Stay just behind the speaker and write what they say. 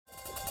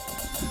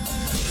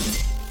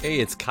Hey,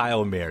 it's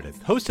Kyle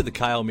Meredith, host of the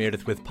Kyle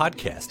Meredith With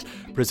podcast,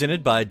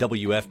 presented by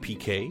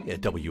WFPK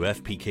at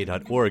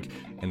WFPK.org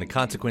and the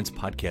Consequence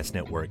Podcast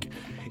Network.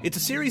 It's a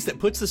series that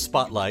puts the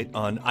spotlight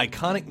on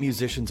iconic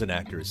musicians and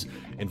actors,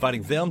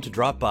 inviting them to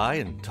drop by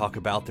and talk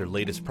about their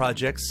latest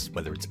projects,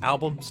 whether it's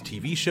albums,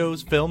 TV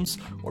shows, films,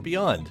 or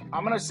beyond.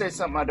 I'm going to say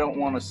something I don't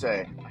want to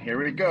say.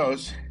 Here it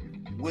goes.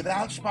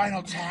 Without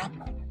Spinal Tap,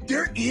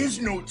 there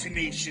is no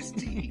Tenacious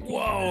D.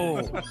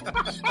 Whoa!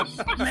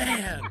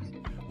 Man!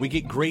 We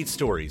get great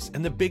stories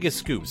and the biggest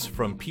scoops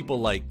from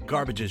people like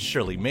Garbage's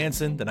Shirley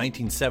Manson, the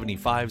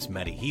 1975's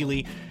Matty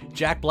Healy,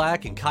 Jack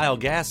Black and Kyle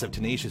Gass of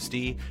Tenacious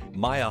D,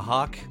 Maya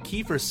Hawke,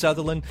 Kiefer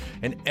Sutherland,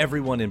 and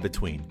everyone in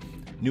between.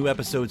 New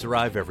episodes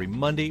arrive every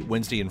Monday,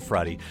 Wednesday, and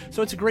Friday,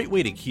 so it's a great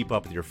way to keep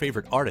up with your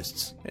favorite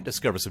artists and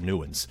discover some new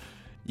ones.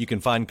 You can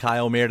find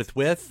Kyle Meredith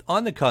With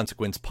on the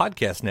Consequence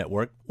Podcast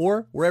Network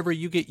or wherever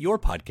you get your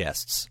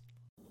podcasts.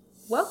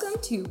 Welcome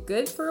to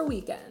Good for a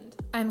Weekend.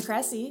 I'm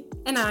Cressy.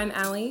 And I'm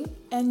Allie.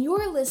 And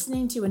you're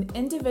listening to an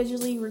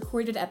individually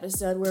recorded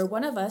episode where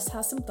one of us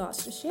has some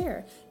thoughts to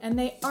share, and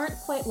they aren't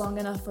quite long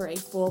enough for a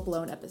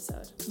full-blown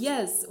episode.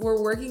 Yes,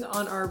 we're working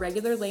on our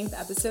regular length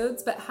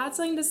episodes, but had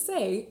something to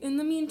say in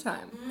the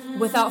meantime.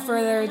 Without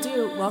further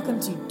ado, welcome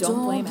to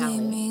Don't Blame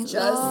Allie. Me,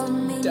 Just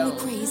make don't. Me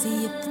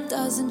crazy if it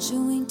doesn't,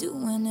 you ain't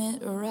doing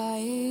it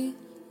right.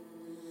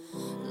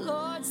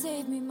 Lord,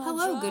 save me, my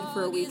Hello, Good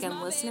for a drug is Weekend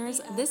my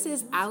listeners. baby. This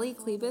is Allie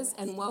Klebus,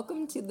 and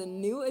welcome to the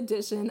new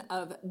edition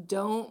of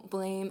Don't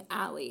Blame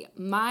Allie,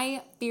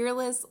 my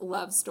fearless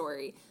love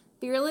story.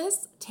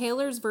 Fearless,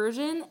 Taylor's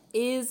version,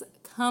 is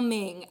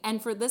coming.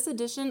 And for this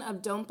edition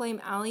of Don't Blame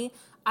Allie,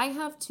 I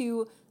have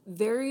two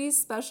very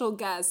special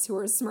guests who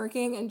are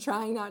smirking and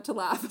trying not to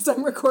laugh as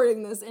I'm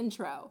recording this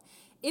intro.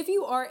 If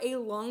you are a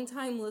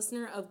longtime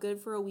listener of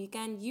Good for a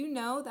Weekend, you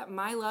know that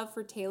my love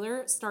for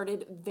Taylor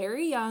started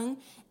very young.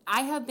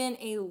 I have been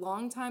a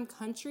longtime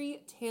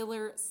country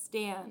Taylor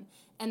stan,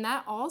 and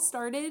that all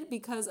started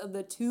because of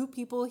the two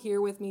people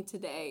here with me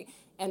today,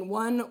 and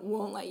one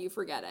won't let you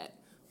forget it.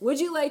 Would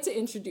you like to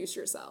introduce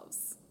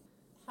yourselves?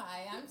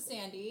 Hi, I'm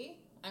Sandy.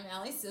 I'm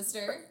Allie's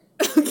sister.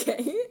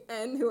 Okay,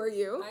 and who are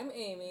you? I'm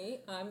Amy.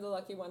 I'm the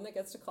lucky one that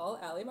gets to call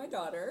Allie my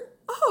daughter.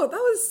 Oh, that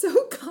was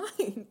so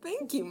kind.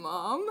 Thank you,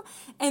 Mom.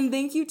 And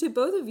thank you to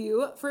both of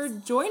you for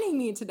joining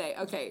me today.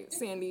 Okay,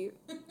 Sandy,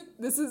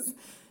 this is...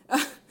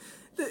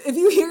 if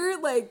you hear,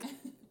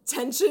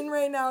 tension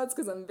right now, it's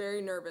because I'm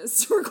very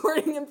nervous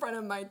recording in front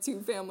of my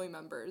two family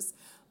members.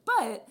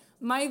 But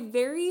my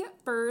very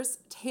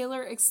first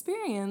Taylor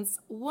experience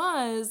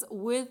was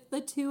with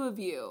the two of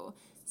you.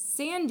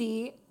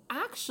 Sandy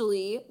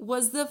actually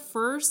was the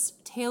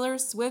first Taylor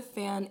Swift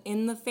fan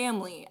in the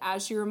family,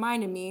 as she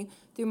reminded me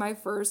through my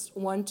first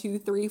 1, 2,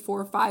 3,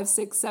 4, 5,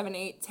 6, 7,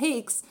 8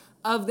 takes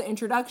of the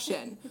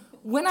introduction.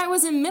 When I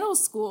was in middle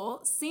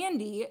school,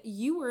 Sandy,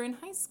 you were in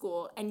high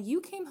school, and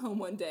you came home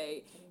one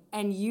day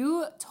and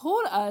you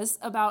told us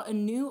about a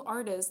new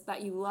artist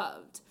that you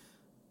loved.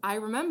 I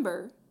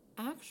remember,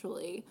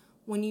 actually,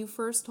 when you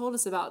first told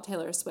us about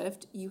Taylor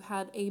Swift, you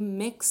had a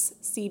mix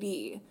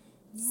CD.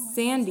 No,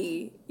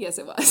 Sandy, yes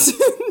it was.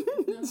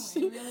 No, it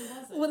really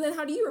wasn't. Well, then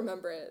how do you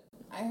remember it?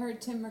 I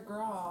heard Tim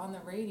McGraw on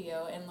the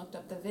radio and looked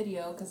up the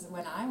video because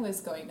when I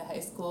was going to high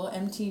school,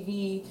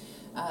 MTV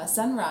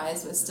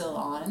Sunrise was still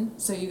on.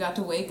 So you got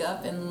to wake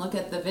up and look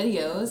at the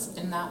videos,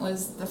 and that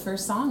was the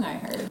first song I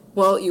heard.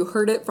 Well, you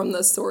heard it from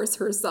the source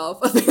herself.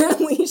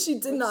 Apparently, she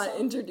did not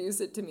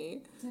introduce it to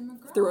me Tim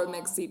McGraw. through a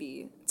mix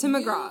CD. Tim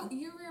McGraw.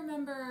 You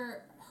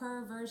remember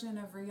her version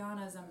of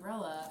Rihanna's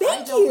Umbrella.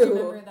 Thank I don't you.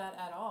 remember that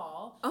at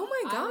all. Oh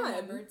my God. I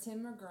remember Tim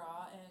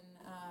McGraw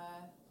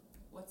and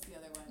what's the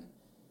other one?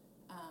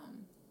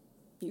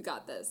 You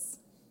got this.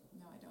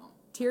 No, I don't.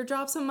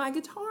 Teardrops on My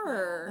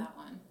Guitar. That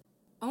one.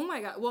 Oh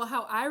my God. Well,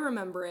 how I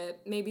remember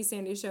it, maybe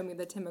Sandy showed me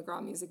the Tim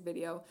McGraw music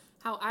video.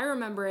 How I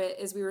remember it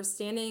is we were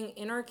standing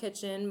in our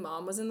kitchen.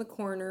 Mom was in the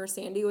corner.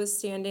 Sandy was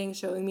standing,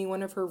 showing me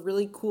one of her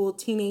really cool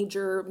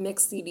teenager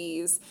mix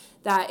CDs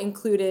that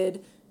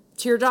included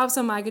Teardrops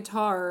on My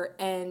Guitar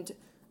and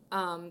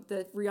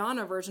the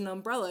Rihanna version of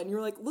Umbrella. And you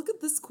were like, look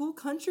at this cool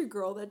country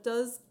girl that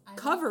does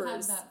covers. I don't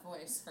have that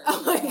voice for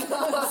Oh my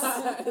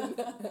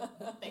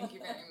God. Thank you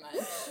very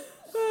much.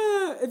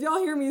 If y'all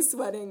hear me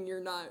sweating,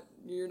 you're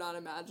not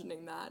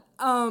imagining that.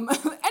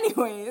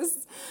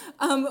 Anyways,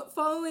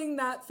 following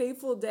that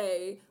fateful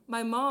day,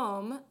 my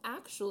mom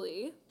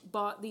actually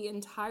bought the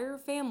entire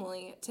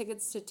family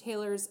tickets to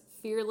Taylor's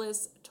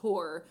Fearless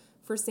tour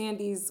for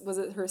Sandy's, was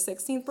it her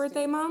 16th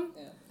birthday, Mom?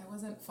 Yeah. I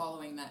wasn't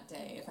following that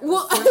day. If I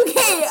Well, was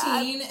okay,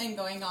 14 and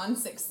going on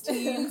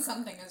 16,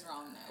 something is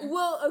wrong there.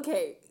 Well,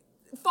 okay.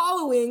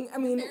 Following, I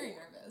mean, Very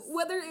nervous.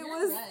 whether it You're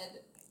was... red.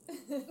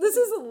 This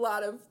is a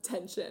lot of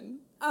tension.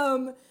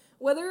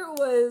 Whether it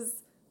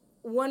was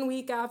 1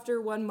 week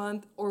after, 1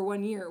 month, or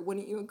 1 year,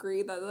 wouldn't you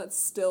agree that that's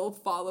still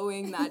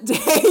following that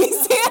day,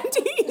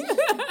 Sandy?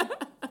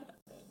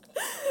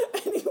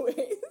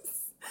 Anyways,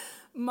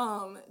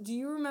 Mom, do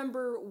you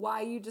remember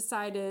why you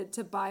decided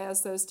to buy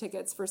us those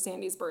tickets for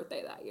Sandy's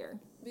birthday that year?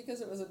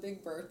 Because it was a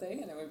big birthday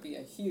and it would be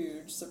a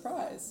huge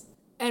surprise.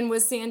 And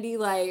was Sandy,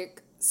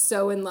 like,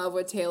 so in love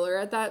with Taylor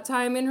at that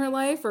time in her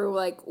life? Or,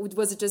 like,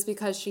 was it just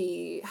because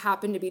she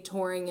happened to be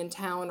touring in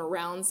town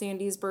around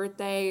Sandy's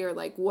birthday? Or,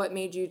 like, what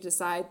made you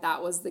decide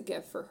that was the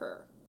gift for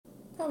her?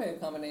 Probably a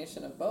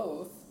combination of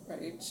both,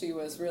 right? She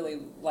was really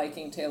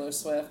liking Taylor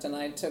Swift, and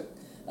I took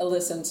a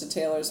listen to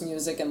Taylor's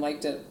music and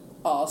liked it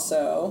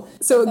also.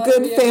 So a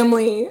good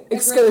family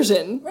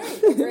excursion.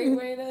 A great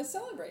way to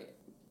celebrate.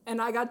 And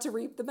I got to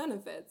reap the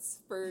benefits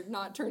for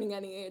not turning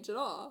any age at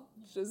all,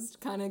 just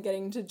kind of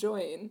getting to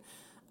join.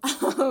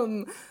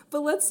 But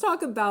let's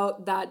talk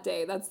about that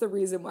day. That's the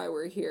reason why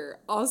we're here.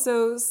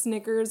 Also,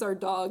 Snickers, our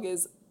dog,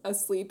 is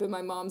asleep in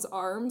my mom's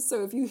arms,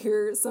 so if you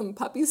hear some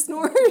puppy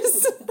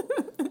snores,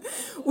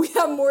 we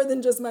have more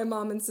than just my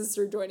mom and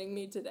sister joining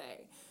me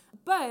today.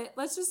 But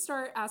let's just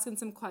start asking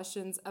some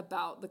questions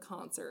about the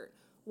concert.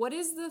 What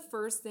is the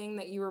first thing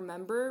that you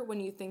remember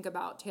when you think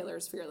about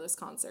Taylor's Fearless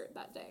concert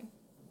that day?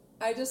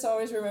 I just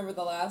always remember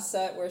the last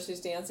set where she's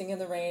dancing in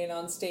the rain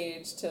on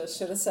stage to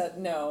Should Have Said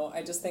No.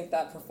 I just think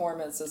that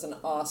performance is an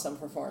awesome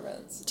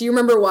performance. Do you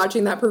remember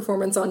watching that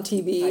performance on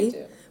TV? I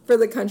do. For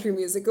the Country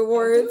Music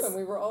Awards? I do, and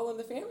we were all in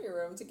the family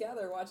room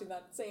together watching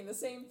that, saying the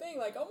same thing,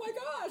 like, oh my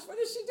gosh, what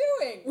is she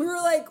doing? We were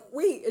like,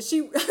 wait, is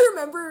she... I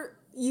remember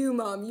you,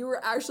 Mom, you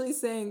were actually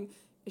saying,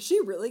 is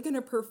she really going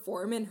to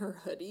perform in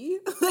her hoodie?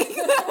 Like,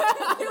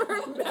 I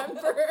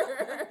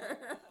remember...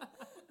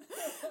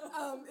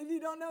 if you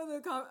don't know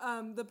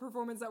the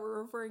performance that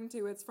we're referring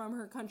to, it's from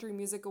her Country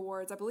Music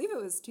Awards. I believe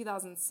it was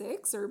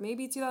 2006 or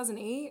maybe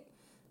 2008,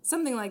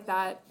 something like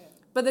that. Yeah.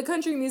 But the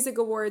Country Music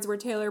Awards where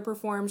Taylor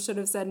performed Should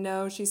Have Said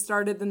No, she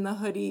started in the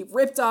hoodie,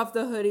 ripped off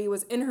the hoodie,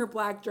 was in her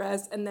black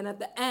dress, and then at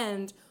the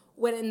end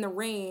went in the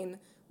rain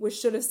with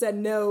Should Have Said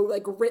No,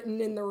 like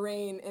written in the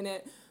rain in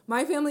it.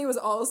 My family was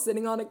all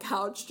sitting on a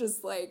couch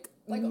just like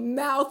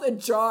mouth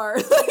ajar.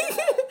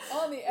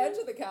 On the edge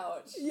of the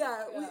couch.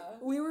 Yeah.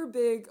 We were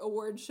big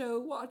award show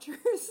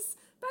watchers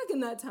back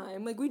in that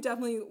time. Like,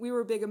 we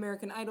were a big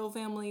American Idol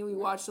family. We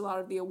watched a lot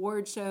of the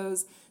award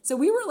shows. So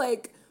we were,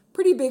 like,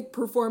 pretty big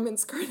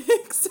performance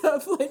critics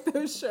of, like,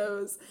 those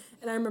shows.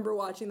 And I remember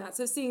watching that.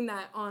 So seeing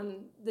that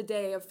on the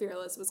day of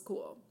Fearless was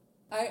cool.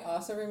 I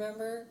also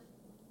remember,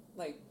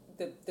 like,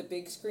 the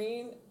big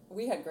screen.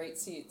 We had great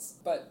seats,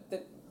 but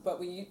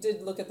we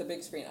did look at the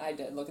big screen. I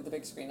did look at the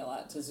big screen a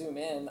lot to zoom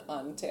in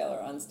on Taylor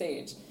on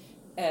stage.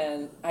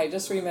 And I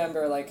just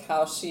remember, like,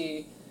 how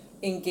she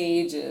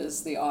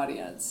engages the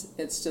audience.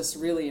 It's just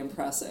really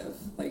impressive.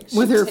 Like, she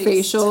with her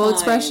facial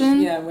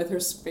expression? Yeah, with her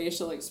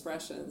facial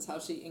expressions, how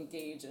she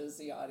engages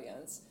the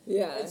audience.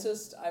 Yeah. It's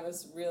just, I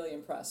was really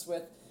impressed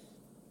with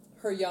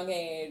her young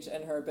age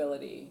and her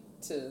ability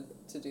to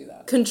do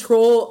that.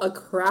 Control a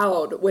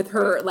crowd with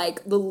her,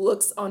 like, the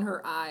looks on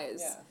her eyes.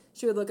 Yeah.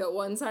 She would look at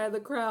one side of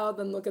the crowd,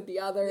 then look at the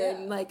other,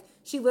 and, like,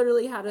 she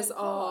literally had us pause,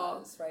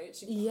 all... right?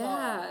 She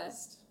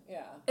paused.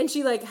 Yeah. And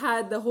she, like,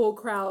 had the whole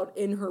crowd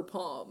in her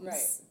palms.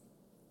 Right.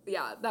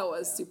 Yeah, that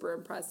was super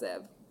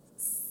impressive.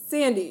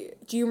 Sandy,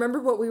 do you remember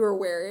what we were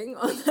wearing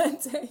on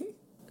that day?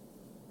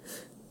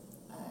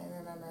 I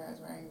remember I was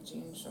wearing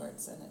jean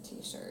shorts and a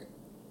t-shirt.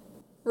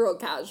 Real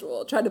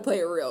casual. Tried to play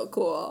it real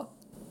cool.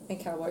 And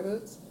cowboy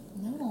boots?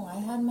 No, I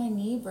had my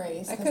knee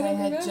brace because I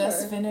had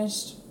just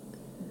finished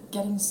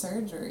getting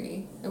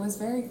surgery. It was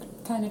very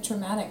kind of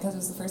traumatic because it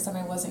was the first time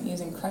I wasn't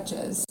using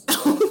crutches.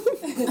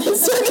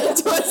 It's turned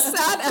into a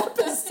sad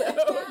episode.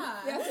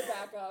 Yeah. You have to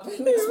back up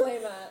and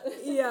explain that.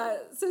 Yeah,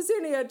 so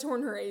Sandy had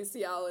torn her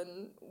ACL,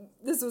 and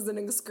this was an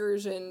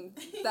excursion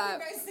that...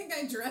 You guys think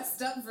I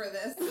dressed up for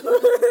this? I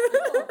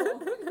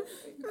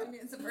mean,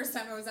 it's the first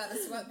time I was out of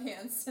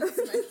sweatpants since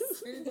my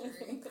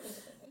surgery.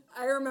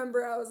 I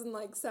remember I was in,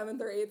 like, 7th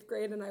or 8th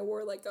grade, and I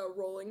wore, like, a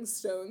Rolling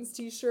Stones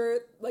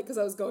t-shirt, like, because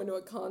I was going to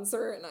a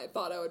concert, and I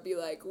thought I would be,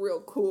 like, real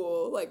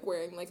cool, like,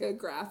 wearing, like, a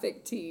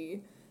graphic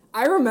tee.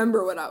 I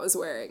remember what I was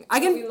wearing.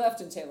 We left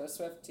in Taylor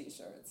Swift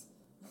t-shirts.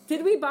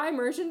 Did we buy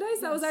merchandise?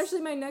 Yes. That was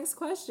actually my next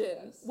question.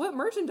 Yes. What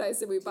merchandise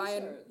did we buy,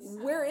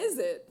 and where is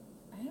it?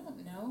 I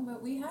don't know,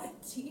 but we had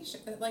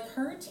t-shirts, like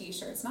her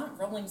t-shirts, not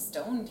Rolling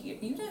Stone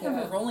t-shirts. You didn't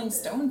have a Rolling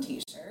Stone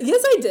t-shirt.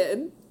 Yes, I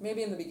did.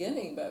 Maybe in the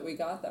beginning, but we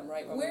got them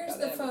right when we got in.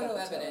 Where's the photo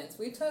evidence?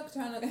 We took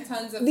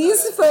tons of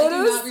These photos.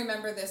 I do not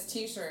remember this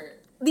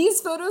t-shirt. These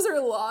photos are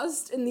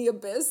lost in the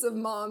abyss of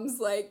Mom's,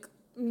 like,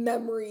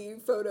 memory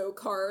photo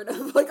card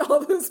of, like,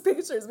 all those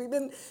pictures.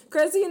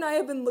 Cressy and I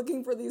have been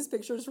looking for these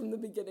pictures from the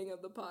beginning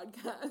of the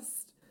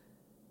podcast.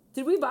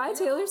 Did we buy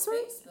Taylor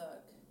Swift? Facebook.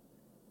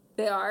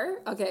 They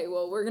are? Okay,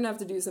 well, we're gonna have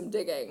to do some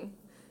digging.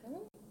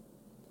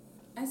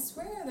 I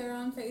swear they're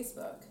on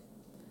Facebook.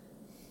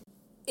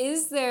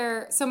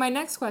 So my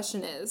next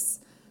question is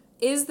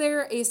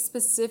there a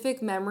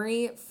specific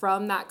memory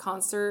from that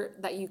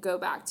concert that you go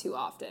back to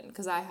often?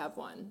 Because I have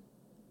one.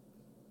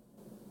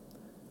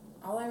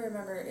 All I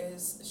remember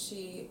is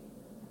she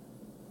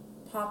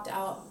popped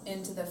out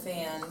into the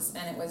fans,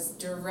 and it was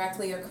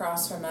directly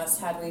across from us.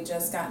 Had we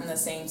just gotten the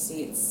same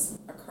seats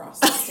across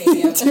the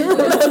stadium, and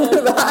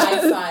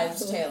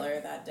high-fived Taylor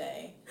that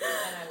day,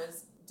 and I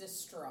was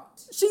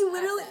distraught. She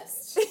literally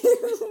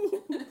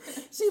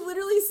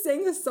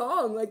sang a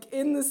song, like,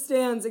 in the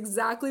stands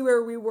exactly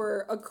where we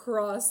were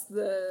across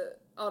the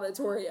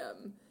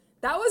auditorium.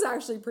 That was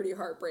actually pretty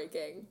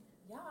heartbreaking.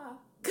 Yeah.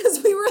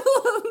 Because we were,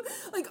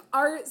 like,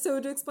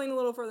 so to explain a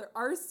little further,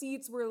 our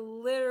seats were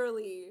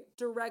literally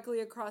directly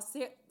across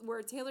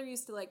where Taylor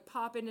used to, like,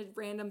 pop into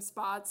random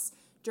spots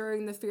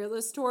during the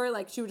Fearless tour.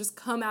 Like, she would just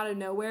come out of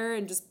nowhere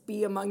and just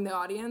be among the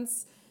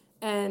audience.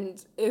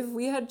 And if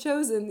we had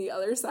chosen the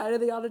other side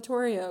of the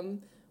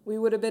auditorium, we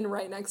would have been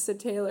right next to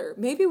Taylor.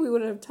 Maybe we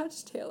would have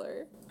touched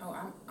Taylor.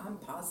 Oh, I'm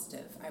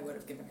positive I would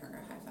have given her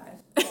a high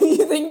five.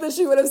 You think that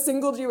she would have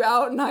singled you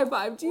out and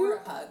high-fived you? Or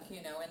a hug,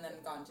 and then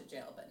gone to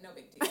jail, but no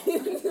big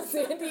deal.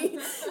 Sandy,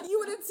 you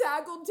would have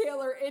tackled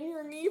Taylor in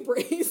your knee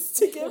brace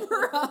to give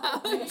her a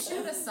hug. Maybe she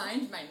would have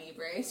signed my knee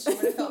brace. She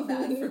would have felt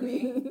bad for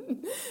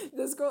me.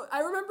 This girl,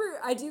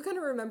 I do kind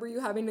of remember you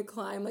having to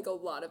climb, like, a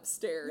lot of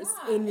stairs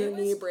in your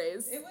knee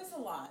brace. It was a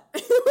lot.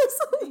 It was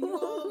a You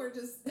lot. all were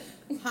just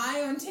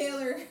high on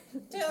Taylor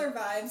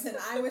vibes, and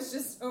I was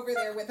just over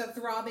there with a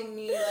throbbing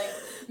knee, like,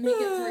 make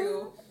it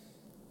through.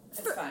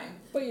 It's fine.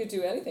 But you'd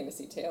do anything to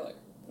see Taylor.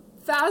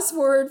 Fast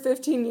forward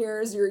 15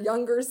 years, your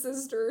younger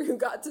sister who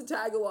got to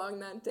tag along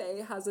that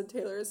day has a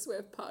Taylor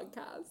Swift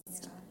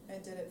podcast. Yeah, I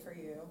did it for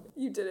you.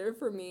 You did it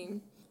for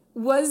me.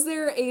 Was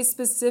there a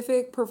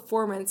specific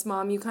performance,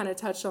 Mom, you kind of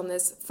touched on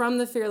this, from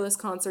the Fearless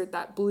concert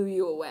that blew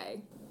you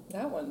away?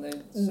 That one, they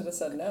should have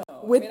said no.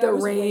 With the I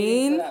was waiting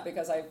rain? for that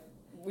because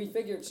we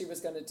figured she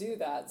was going to do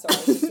that, so I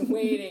was just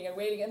waiting and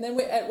waiting. And then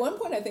at one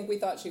point, I think we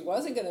thought she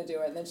wasn't going to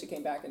do it, and then she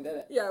came back and did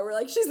it. Yeah, we're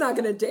like, she's not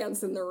going to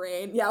dance in the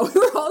rain. Yeah, we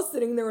were all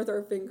sitting there with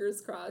our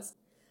fingers crossed.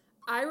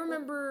 I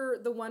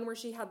remember the one where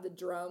she had the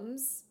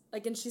drums,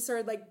 like, and she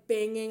started, like,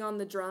 banging on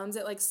the drums.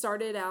 It, like,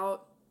 started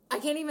out, I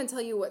can't even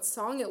tell you what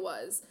song it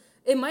was.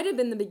 It might have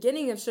been the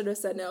beginning of Should Have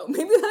Said No.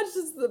 Maybe that's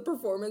just the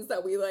performance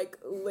that we, like,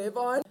 live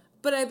on.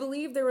 But I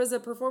believe there was a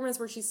performance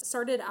where she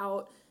started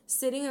out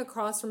sitting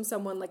across from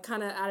someone, like,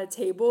 kind of at a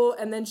table,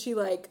 and then she,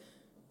 like,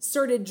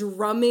 started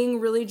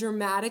drumming really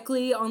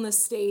dramatically on the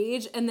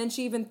stage, and then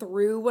she even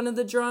threw one of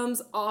the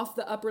drums off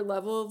the upper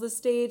level of the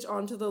stage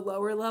onto the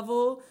lower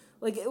level.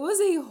 Like, it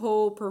was a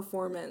whole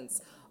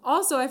performance.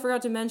 Also, I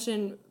forgot to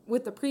mention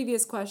with the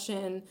previous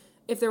question,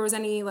 if there was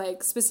any,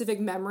 like, specific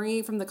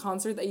memory from the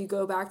concert that you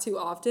go back to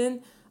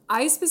often.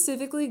 I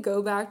specifically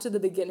go back to the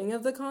beginning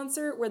of the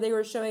concert where they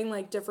were showing,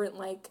 like, different,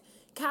 like,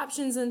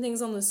 captions and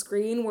things on the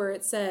screen where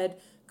it said,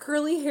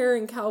 curly hair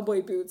and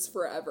cowboy boots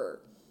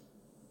forever.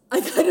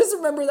 Like, I just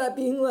remember that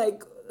being,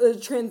 like, a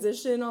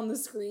transition on the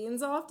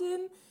screens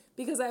often,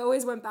 because I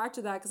always went back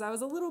to that because I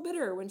was a little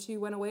bitter when she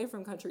went away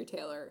from Country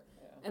Taylor.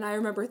 Yeah. And I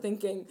remember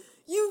thinking,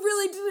 you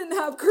really didn't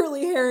have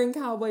curly hair and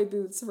cowboy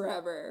boots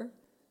forever.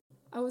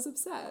 I was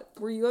upset.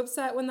 Were you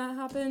upset when that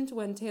happened,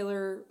 when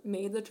Taylor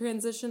made the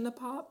transition to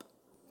pop,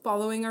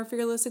 following our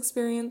Fearless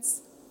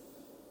experience?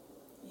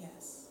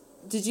 Yes.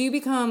 Did you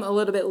become a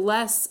little bit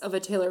less of a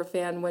Taylor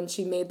fan when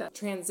she made that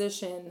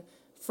transition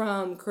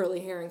from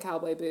curly hair and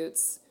cowboy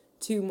boots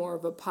to more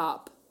of a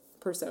pop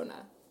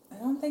persona? I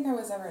don't think I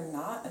was ever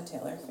not a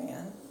Taylor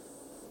fan.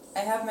 I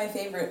have my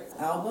favorite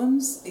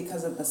albums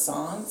because of the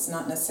songs,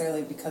 not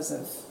necessarily because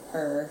of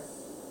her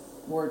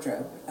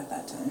wardrobe at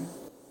that time.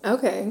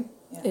 Okay.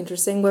 Yeah.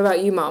 Interesting. What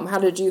about you, Mom? How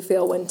did you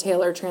feel when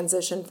Taylor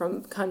transitioned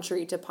from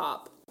country to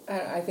pop?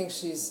 I think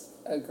she's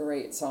a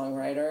great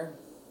songwriter.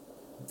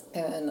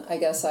 And I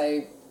guess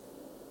I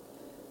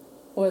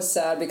was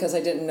sad because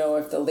I didn't know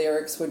if the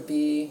lyrics would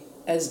be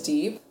as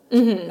deep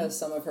as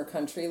some of her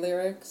country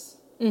lyrics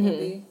would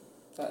be.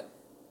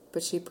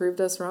 But she proved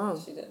us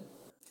wrong. She did.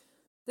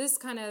 This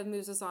kind of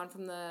moves us on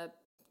from the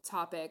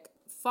topic.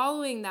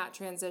 Following that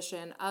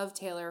transition of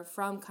Taylor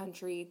from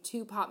country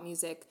to pop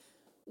music,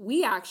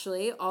 we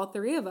actually, all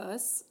three of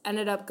us,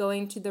 ended up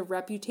going to the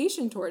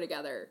Reputation tour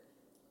together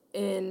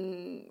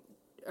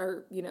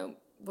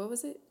what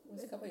was it? It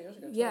was a couple of years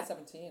ago, Yeah.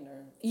 2017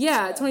 or...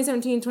 Yeah,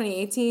 2017,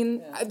 2018.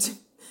 Yeah.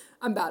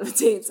 I'm bad with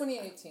dates.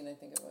 2018, I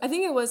think it was. I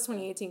think it was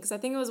 2018 because I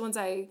think it was once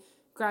I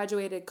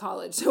graduated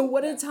college. So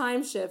what a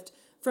time shift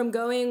from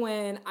going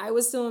when I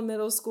was still in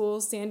middle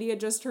school, Sandy had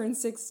just turned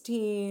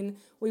 16,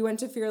 we went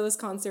to Fearless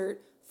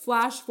concert.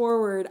 Flash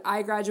forward,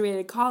 I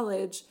graduated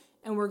college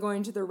and we're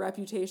going to the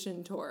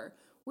Reputation tour.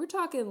 We're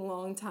talking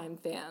longtime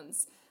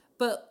fans.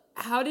 But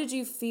how did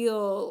you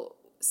feel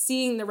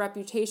seeing the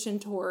Reputation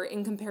tour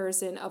in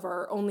comparison of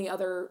our only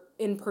other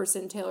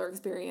in-person Taylor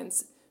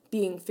experience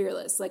being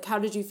Fearless? Like, how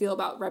did you feel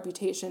about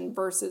Reputation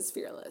versus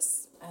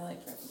Fearless? I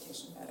liked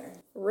Reputation better.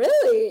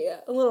 Really?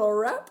 A little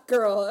rep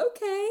girl.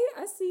 Okay,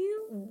 I see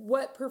you.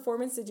 What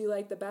performance did you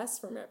like the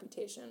best from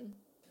Reputation?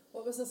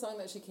 What was the song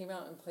that she came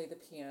out and played the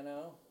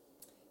piano?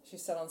 She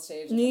sat on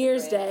stage. And New played the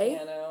Year's grand Day?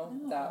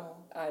 Piano.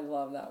 I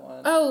love that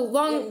one. Oh,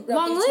 Long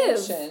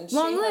Reputation, Live. she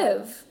Long had-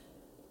 Live.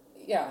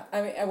 Yeah,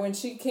 I mean, when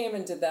she came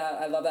and did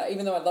that, I love that.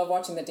 Even though I love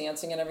watching the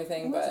dancing and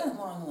everything, It but wasn't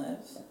Long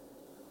Live.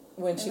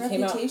 when she The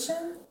came out.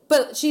 Reputation?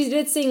 But she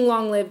did sing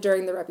Long Live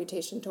during the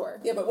Reputation tour.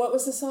 Yeah, but what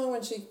was the song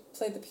when she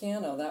played the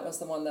piano? That was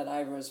the one that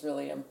I was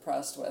really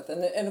impressed with.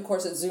 And of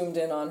course it zoomed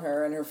in on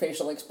her and her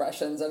facial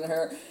expressions and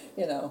her,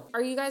 you know.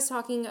 Are you guys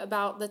talking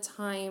about the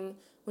time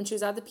when she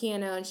was at the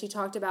piano and she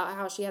talked about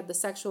how she had the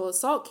sexual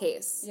assault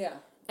case? Yeah.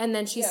 And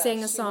then she sang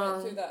a She song.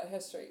 went through that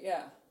history,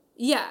 yeah.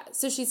 Yeah,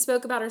 so she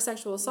spoke about her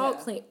sexual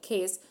assault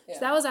case. Yeah.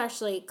 So that was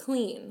actually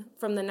clean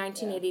from the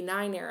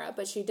 1989 era,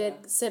 but she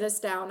did sit us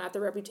down at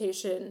the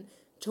Reputation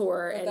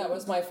tour. But that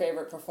was my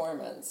favorite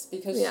performance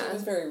because she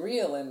was very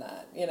real in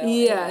that, you know.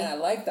 Yeah. And I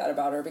like that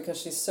about her because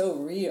she's so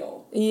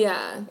real.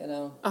 Yeah. You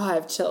know. Oh, I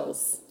have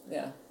chills.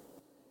 Yeah.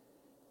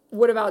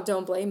 What about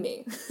Don't Blame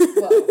Me?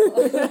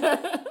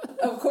 Well,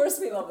 of course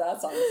we love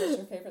that song. It's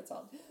your favorite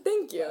song.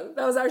 Thank you.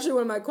 That was actually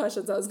one of my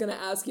questions. I was going to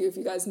ask you if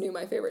you guys knew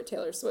my favorite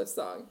Taylor Swift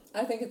song.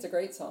 I think it's a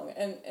great song.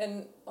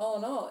 And all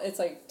in all, it's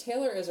like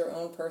Taylor is her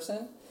own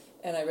person,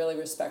 and I really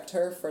respect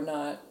her for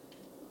not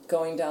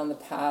going down the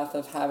path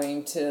of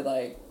having to,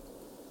 like,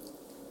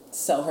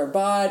 sell her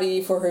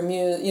body for her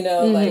music, you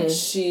know, like,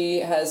 she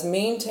has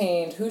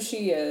maintained who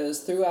she is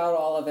throughout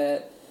all of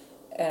it,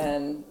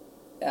 and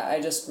I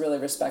just really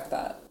respect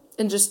that.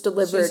 And just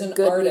delivered She's an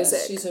good artist.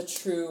 music. She's a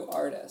true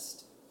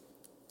artist.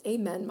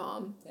 Amen,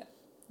 Mom. Yeah.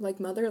 Like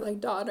mother, like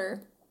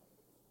daughter.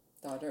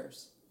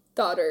 Daughters.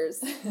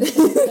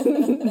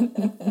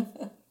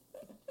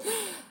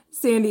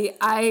 Sandy,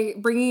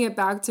 bringing it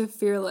back to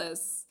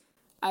Fearless,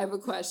 I have a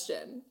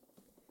question.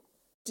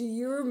 Do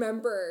you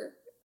remember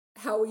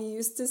how we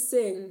used to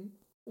sing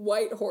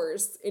White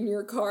Horse in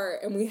your car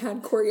and we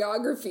had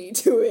choreography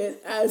to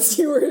it as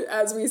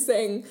we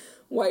sang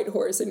White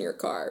Horse in your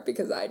car?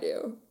 Because I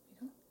do.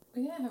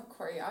 We didn't have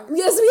choreography.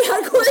 Yes, we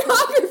had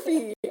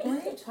choreography.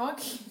 What are you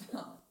talking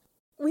about?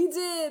 We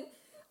did.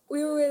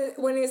 We would,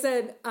 when he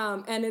said,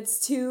 and it's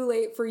too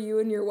late for you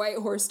and your white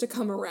horse to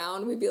come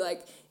around, we'd be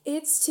like,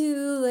 it's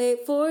too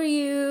late for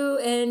you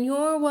and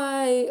your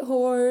white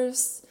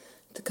horse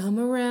to come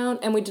around.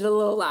 And we did a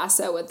little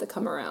lasso with the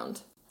come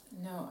around.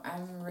 No,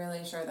 I'm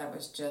really sure that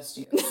was just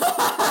you. I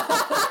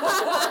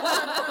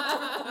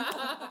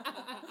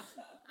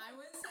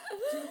was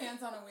 2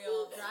 hands on a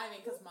wheel driving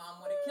because Mom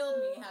would have killed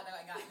me had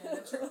I gotten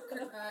in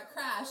a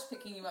crash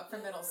picking you up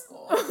from middle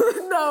school.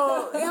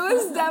 No, it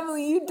was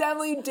you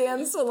definitely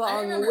danced I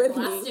along remember with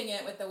blasting me.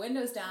 it with the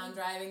windows down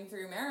driving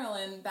through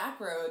Maryland back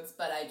roads,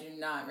 but I do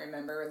not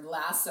remember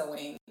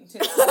lassoing to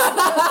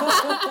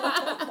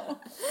that.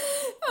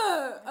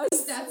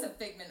 That's a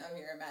figment of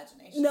your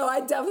imagination. No,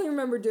 I definitely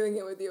remember doing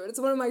it with you. It's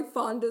one of my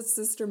fondest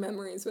sister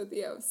memories with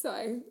you.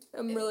 So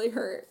I'm really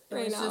hurt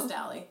right now. It was just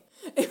Allie.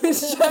 It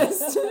was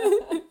just...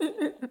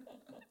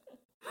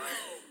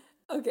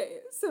 Okay,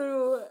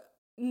 so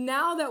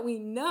now that we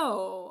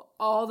know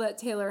all that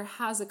Taylor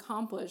has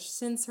accomplished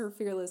since her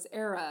Fearless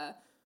era,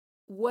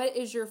 what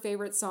is your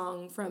favorite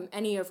song from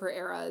any of her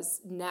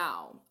eras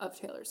now of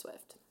Taylor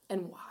Swift,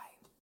 and why?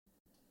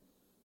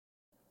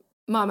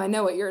 Mom, I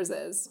know what yours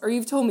is, or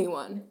you've told me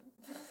one.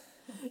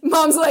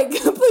 Mom's like,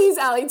 please,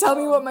 Allie, tell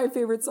me what my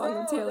favorite song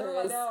of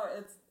Taylor is. No,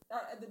 it's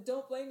the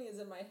Don't Blame Me is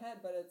in my head,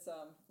 but it's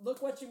Look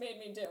What You Made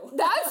Me Do.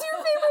 That's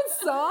your favorite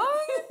song?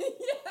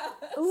 Yes.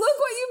 Look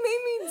What You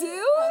Made Me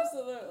Do?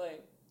 Absolutely.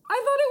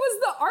 I thought it was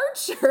The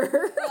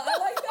Archer. Well, I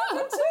like that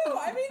one too.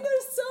 I mean,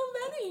 there's so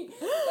many.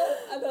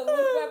 But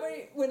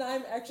when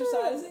I'm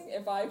exercising,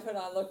 if I put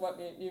on Look What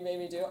You Made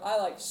Me Do, I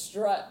like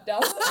strut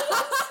down the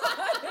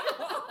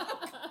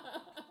sidewalk.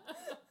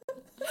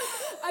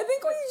 I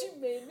think What you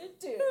made me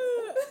do.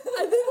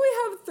 I think we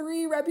have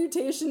 3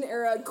 Reputation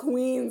era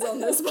queens on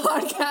this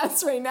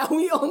podcast right now.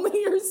 We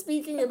only are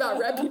speaking about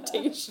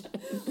Reputation.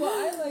 Well,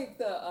 I like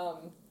the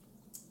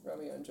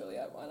Romeo and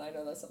Juliet one. I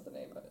know that's not the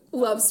name, but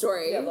Love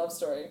Story. Yeah, Love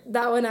Story.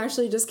 That one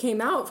actually just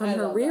came out from I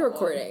her love that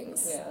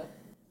re-recordings. one. Yeah.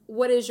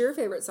 What is your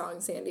favorite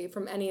song, Sandy,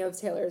 from any of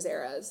Taylor's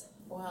eras?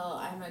 Well,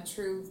 I'm a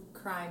true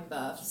crime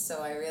buff,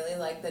 so I really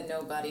like the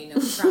Nobody No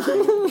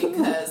Crime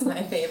because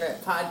my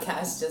favorite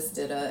podcast just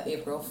did a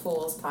April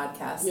Fool's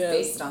podcast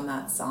based on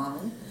that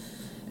song.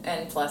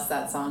 And plus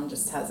that song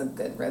just has a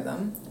good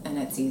rhythm and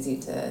it's easy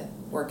to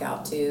work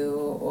out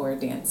to or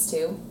dance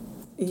to.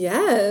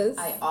 Yes.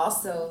 I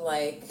also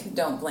like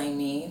Don't Blame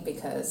Me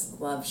because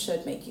love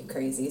should make you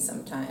crazy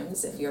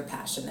sometimes if you're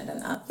passionate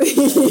enough. And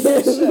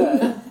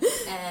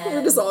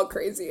You're just all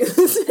crazy.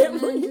 and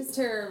then just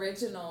her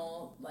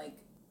original, like,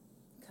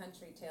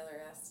 country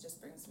Taylor-esque just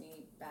brings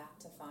me back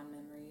to fond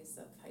memories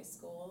of high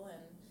school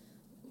and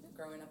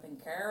growing up in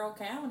Carroll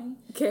County.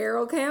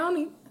 Carroll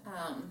County.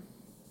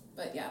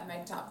 But yeah, my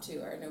top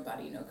 2 are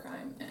Nobody No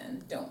Crime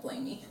and Don't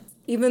Blame Me.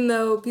 Even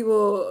though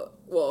people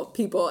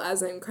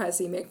as in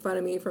Cressy make fun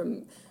of me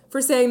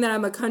for saying that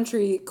I'm a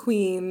country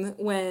queen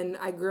when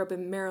I grew up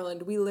in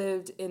Maryland, we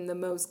lived in the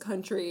most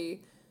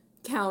country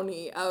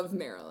county of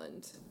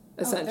Maryland,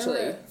 essentially.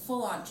 There were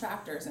full-on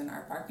tractors in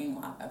our parking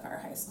lot of our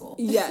high school.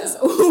 Yes.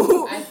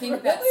 So I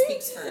think that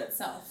speaks for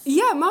itself.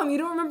 Yeah, Mom, you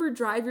don't remember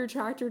Drive Your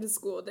Tractor to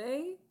School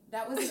Day?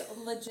 That was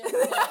legit.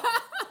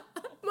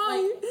 Mom,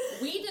 like,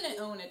 we didn't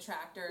own a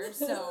tractor,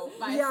 so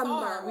by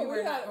far we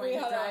were not going to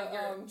drive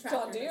your tractor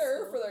John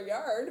Deere for their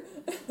yard.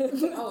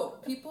 Oh,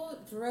 people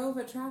drove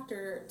a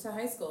tractor to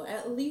high school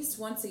at least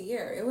once a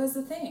year. It was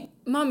a thing.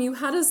 Mom, you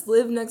had us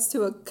live next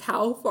to a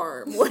cow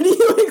farm. What do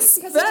you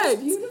expect? Because it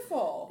was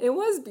beautiful. It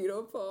was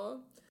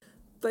beautiful.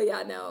 But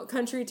yeah, no,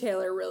 Country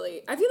Taylor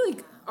really, I feel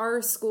like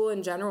our school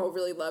in general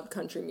really loved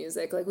country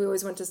music. Like, we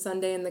always went to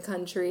Sunday in the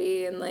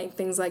Country and, like,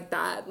 things like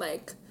that.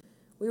 Like,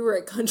 we were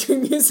a country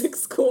music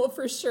school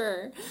for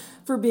sure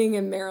for being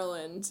in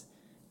Maryland.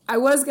 I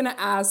was going to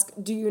ask,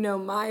 do you know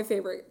my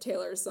favorite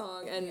Taylor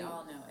song? And We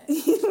all know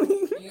it. You can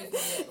get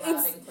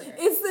loud and clear.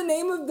 it's the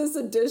name of this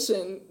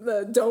edition,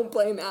 the Don't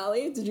Blame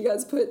Allie. Did you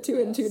guys put two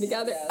and two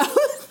together?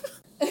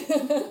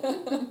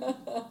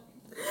 Yes.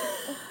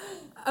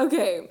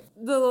 Okay,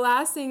 the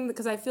last thing,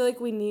 because I feel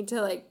like we need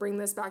to, like, bring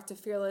this back to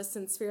Fearless,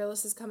 since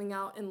Fearless is coming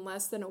out in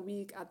less than a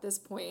week at this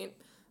point,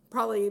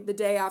 probably the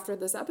day after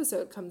this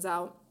episode comes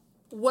out.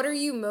 What are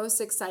you most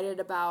excited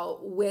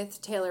about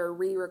with Taylor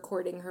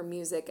re-recording her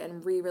music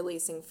and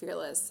re-releasing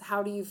Fearless?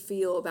 How do you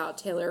feel about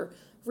Taylor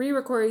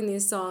re-recording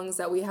these songs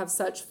that we have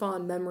such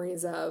fond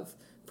memories of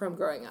from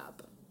growing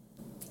up?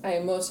 I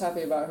am most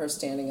happy about her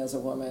standing as a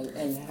woman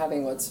and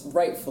having what's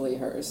rightfully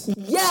hers.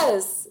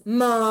 Yes,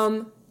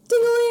 Mom.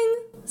 Ding-a-ling.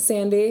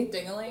 Sandy.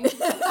 Ding-a-ling. You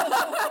guys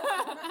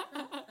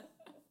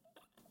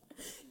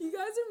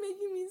are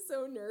making me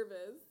so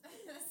nervous.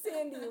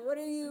 Sandy,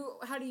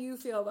 how do you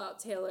feel about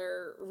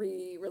Taylor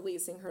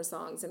re-releasing her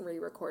songs and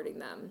re-recording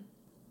them?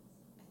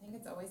 I think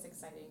it's always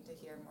exciting to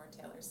hear more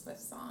Taylor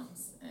Swift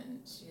songs, and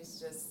she's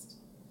just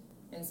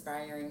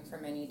inspiring for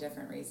many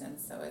different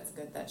reasons, so it's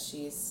good that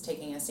she's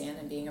taking a stand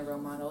and being a role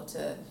model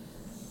to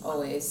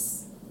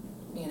always,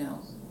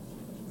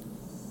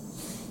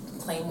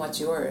 claim what's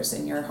yours,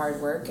 and your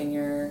hard work and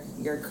your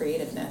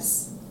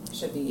creativeness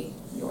should be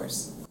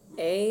yours.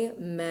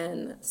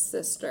 Amen,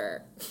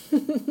 sister. Do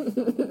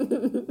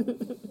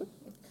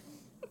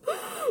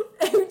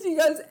you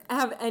guys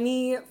have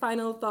any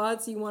final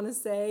thoughts you want to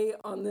say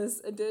on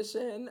this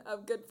edition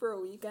of Good for a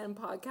Weekend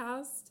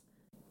podcast?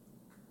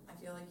 I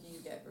feel like you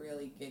get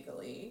really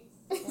giggly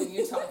when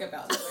you talk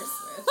about Taylor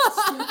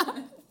Swift.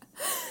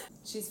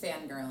 She's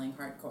fangirling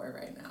hardcore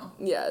right now.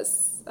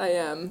 Yes, I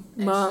am.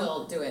 And Mom,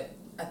 she'll do it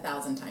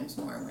 1,000 times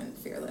more when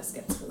Fearless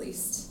gets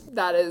released.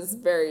 that is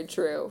very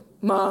true.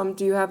 Mom,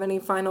 do you have any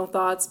final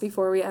thoughts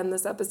before we end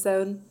this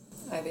episode?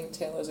 I think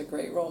Taylor's a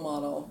great role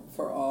model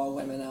for all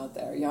women out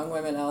there, young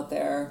women out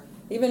there,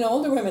 even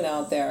older women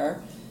out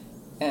there,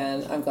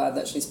 and I'm glad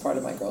that she's part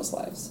of my girls'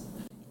 lives.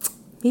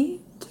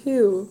 Me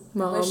too,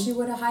 Mom. I wish you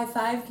would have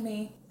high-fived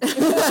me.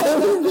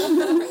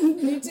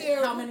 Me too.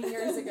 How many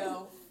years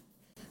ago?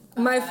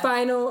 My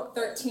final...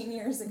 13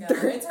 years ago.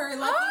 It's her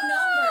lucky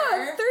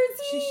number. 13!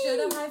 She should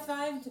have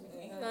high-fived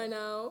me. I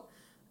know.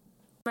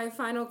 My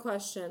final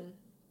question.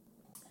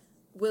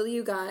 Will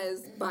you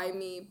guys buy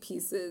me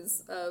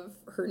pieces of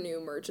her new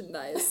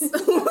merchandise?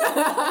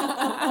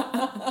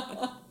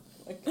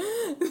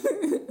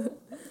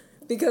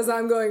 Because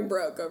I'm going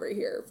broke over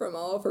here from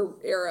all of her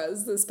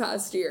eras this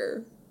past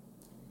year.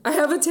 I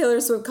have a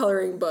Taylor Swift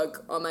coloring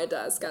book on my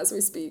desk as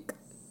we speak.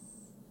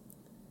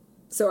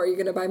 So are you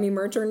going to buy me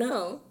merch or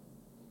no?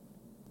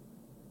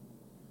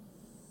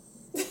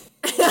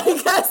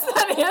 I guess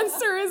that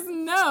answer is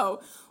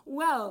no.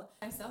 Well,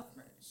 Myself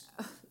merch.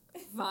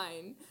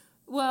 fine.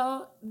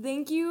 Well,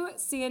 thank you,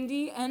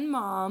 Sandy and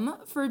Mom,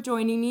 for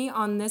joining me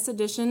on this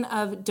edition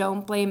of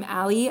Don't Blame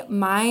Allie,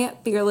 my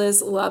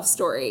fearless love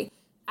story.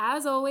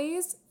 As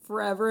always,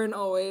 forever and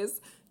always,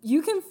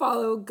 you can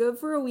follow Good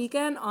for a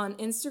Weekend on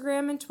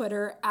Instagram and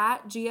Twitter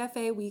at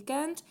GFA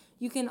Weekend.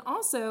 You can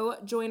also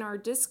join our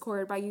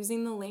Discord by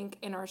using the link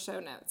in our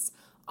show notes.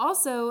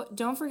 Also,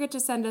 don't forget to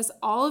send us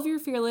all of your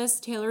Fearless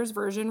Taylor's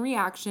Version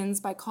reactions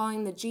by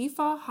calling the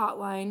GFA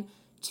hotline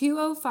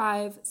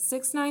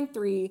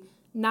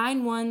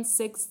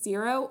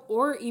 205-693-9160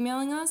 or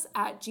emailing us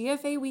at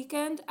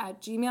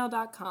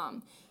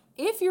gfaweekend@gmail.com.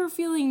 If you're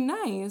feeling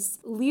nice,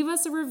 leave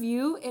us a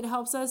review. It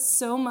helps us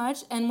so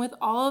much. And with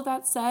all of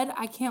that said,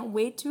 I can't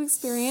wait to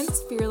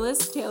experience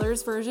Fearless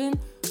Taylor's Version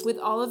with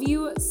all of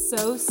you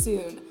so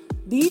soon.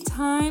 The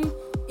time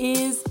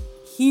is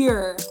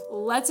here.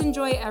 Let's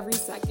enjoy every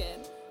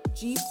second.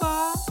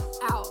 GFA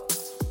out.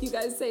 You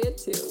guys say it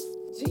too.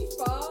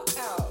 GFA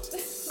out.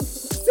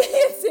 Say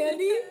it,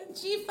 Sandy.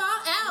 GFA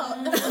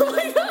out.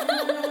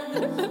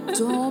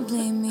 Don't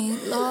blame me,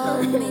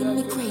 love made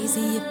me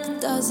crazy. If it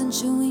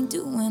doesn't, you ain't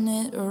doing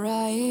it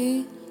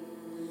right.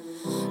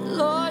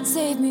 Lord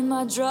save me,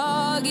 my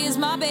drug is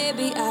my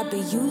baby. I'll be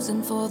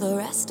using for the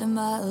rest of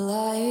my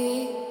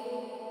life.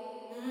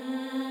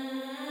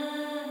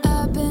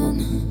 I've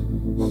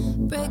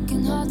been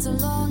breaking hearts a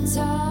long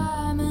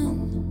time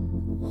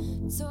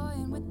and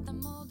toying